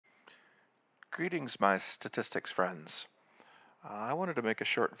Greetings, my statistics friends. I wanted to make a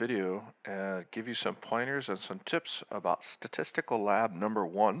short video and give you some pointers and some tips about statistical lab number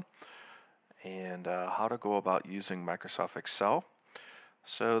 1 and how to go about using Microsoft Excel.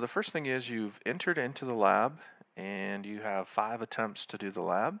 So the first thing is you've entered into the lab and you have 5 attempts to do the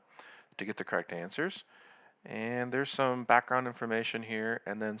lab to get the correct answers. And there's some background information here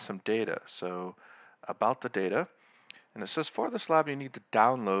and then some data. So about the data. And it says for this lab, you need to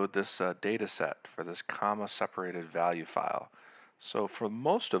download this data set for this comma separated value file. So for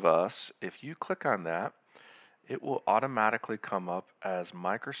most of us, if you click on that, it will automatically come up as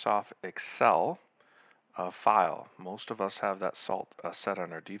Microsoft Excel file. Most of us have that set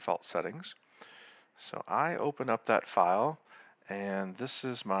on our default settings. So I open up that file, and this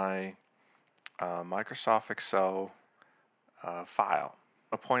is my Microsoft Excel file.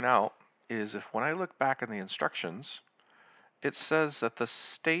 What I point out is if when I look back in the instructions, it says that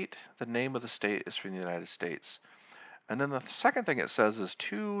the name of the state is from the United States. And then the second thing it says is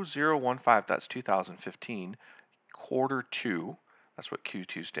 2015, that's 2015, quarter 2, that's what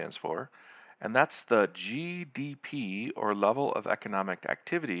Q2 stands for. And that's the GDP, or level of economic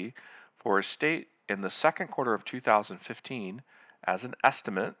activity, for a state in the second quarter of 2015 as an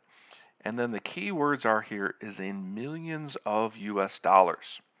estimate. And then the key words are here is in millions of US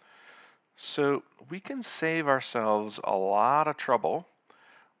dollars. So we can save ourselves a lot of trouble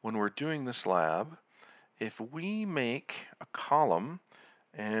when we're doing this lab if we make a column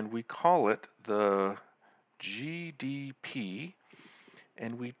and we call it the GDP,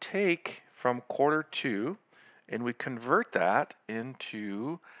 and we take from quarter 2 and we convert that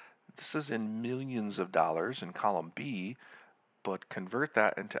into, this is in millions of dollars in column B, but convert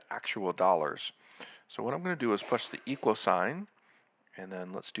that into actual dollars. So what I'm going to do is push the equal sign, and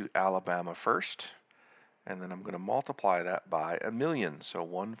then let's do Alabama first, and then I'm going to multiply that by 1,000,000, so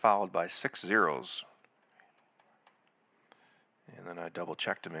 1 followed by 6 zeros. And then I double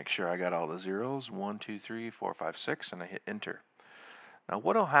check to make sure I got all the zeros, 1, 2, 3, 4, 5, 6, and I hit enter. Now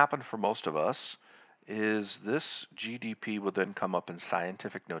what will happen for most of us is this GDP will then come up in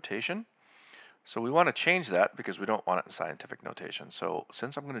scientific notation. So we want to change that because we don't want it in scientific notation. So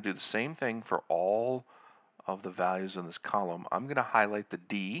since I'm going to do the same thing for all of the values in this column, I'm going to highlight the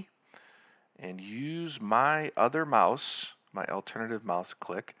D and use my other mouse, my alternative mouse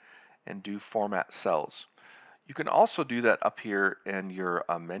click, and do format cells. You can also do that up here in your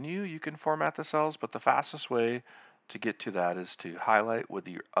menu. You can format the cells, but the fastest way to get to that is to highlight with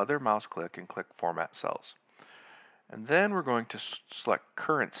your other mouse click and click format cells. And then we're going to select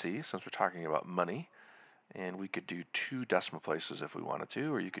currency, since we're talking about money, and we could do 2 decimal places if we wanted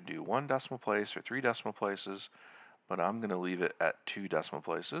to, or you could do 1 decimal place or 3 decimal places, but I'm going to leave it at 2 decimal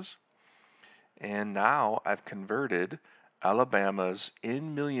places. And now I've converted Alabama's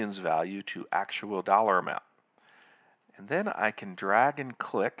in millions value to actual dollar amount. And then I can drag and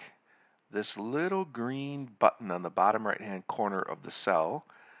click this little green button on the bottom right hand corner of the cell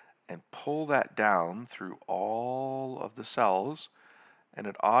and pull that down through all of the cells, and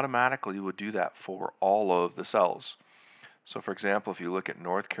it automatically would do that for all of the cells. So for example, if you look at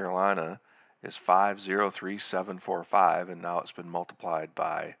North Carolina is 503745, and now it's been multiplied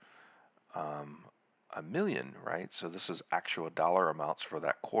by 1,000,000, right? So this is actual dollar amounts for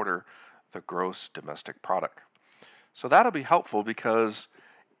that quarter, the gross domestic product. So that'll be helpful because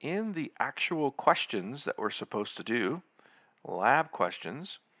in the actual questions that we're supposed to do, lab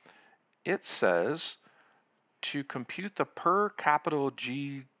questions, it says to compute the per capita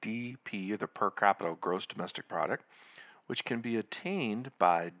GDP, or the per capita gross domestic product, which can be attained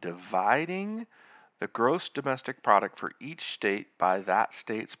by dividing the gross domestic product for each state by that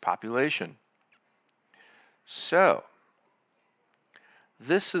state's population. So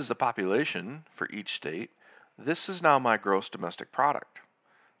this is the population for each state. This is now my gross domestic product.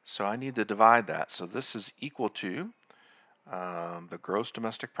 So I need to divide that. So this is equal to the gross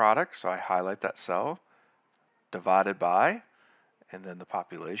domestic product. So I highlight that cell, divided by, and then the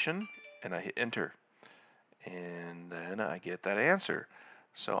population, and I hit enter. And then I get that answer.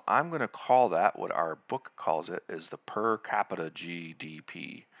 So I'm going to call that, what our book calls it, is the per capita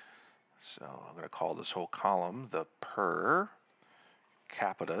GDP. So I'm going to call this whole column the per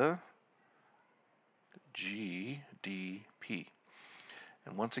capita GDP.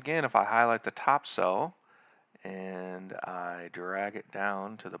 And once again, if I highlight the top cell and I drag it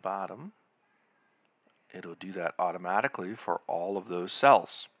down to the bottom, it'll do that automatically for all of those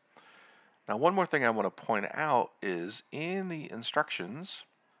cells. Now, one more thing I want to point out is in the instructions,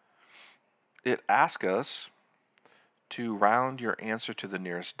 it asks us to round your answer to the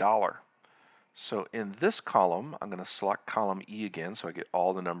nearest dollar. So in this column, I'm going to select column E again so I get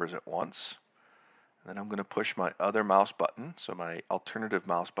all the numbers at once. Then I'm going to push my other mouse button, so my alternative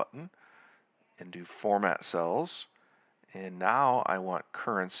mouse button, and do Format Cells. And now I want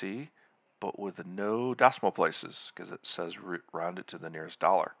currency, but with no decimal places, because it says round it to the nearest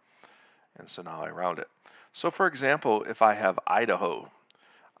dollar. And so now I round it. So for example, if I have Idaho,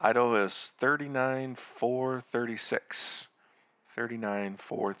 Idaho is 39,436.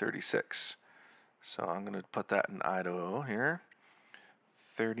 39,436. So I'm going to put that in Idaho here.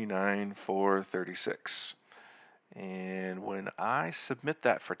 39,436. And when I submit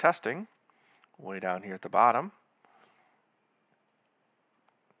that for testing, way down here at the bottom,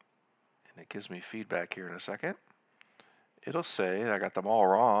 and it gives me feedback here in a second, it'll say I got them all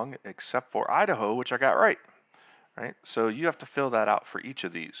wrong except for Idaho, which I got right. Right? So you have to fill that out for each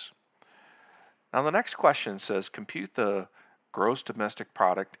of these. Now the next question says compute the gross domestic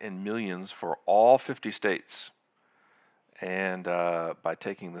product in millions for all 50 states, and by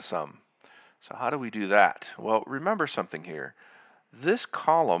taking the sum. So how do we do that? Well, remember something here. This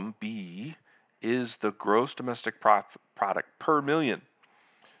column B is the gross domestic product per million.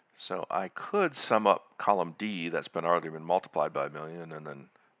 So I could sum up column D that's already been multiplied by a million and then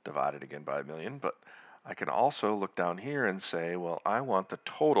divided again by a million, but I can also look down here and say, well, I want the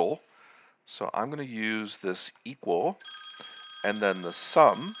total, so I'm going to use this equal and then the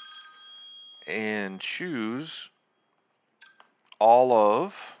sum and choose all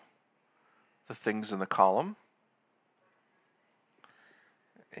of the things in the column.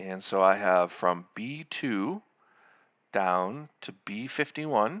 And so I have from B2 down to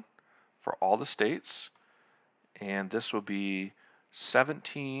B51 for all the states, and this will be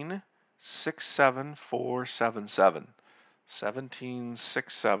 17,67477.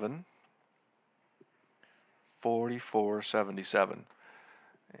 17,674,4477.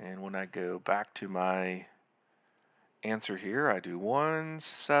 And when I go back to my answer here, I do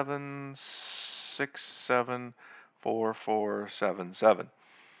 17,674,4477.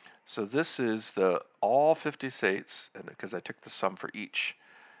 So this is the all 50 states, and because I took the sum for each.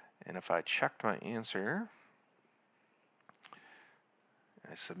 And if I checked my answer,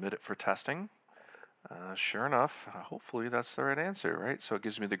 I submit it for testing. Sure enough, hopefully that's the right answer, right? So it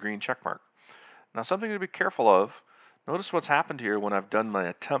gives me the green check mark. Now something to be careful of, notice what's happened here when I've done my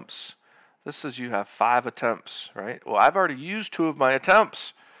attempts. This says you have 5 attempts, right? Well, I've already used 2 of my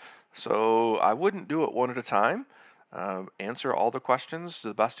attempts, so I wouldn't do it one at a time. Answer all the questions to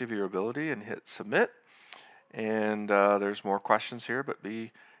the best of your ability and hit submit. And there's more questions here, but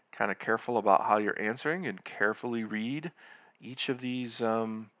be kind of careful about how you're answering and carefully read each of these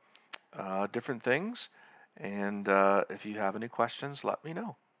different things. And if you have any questions, let me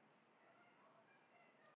know.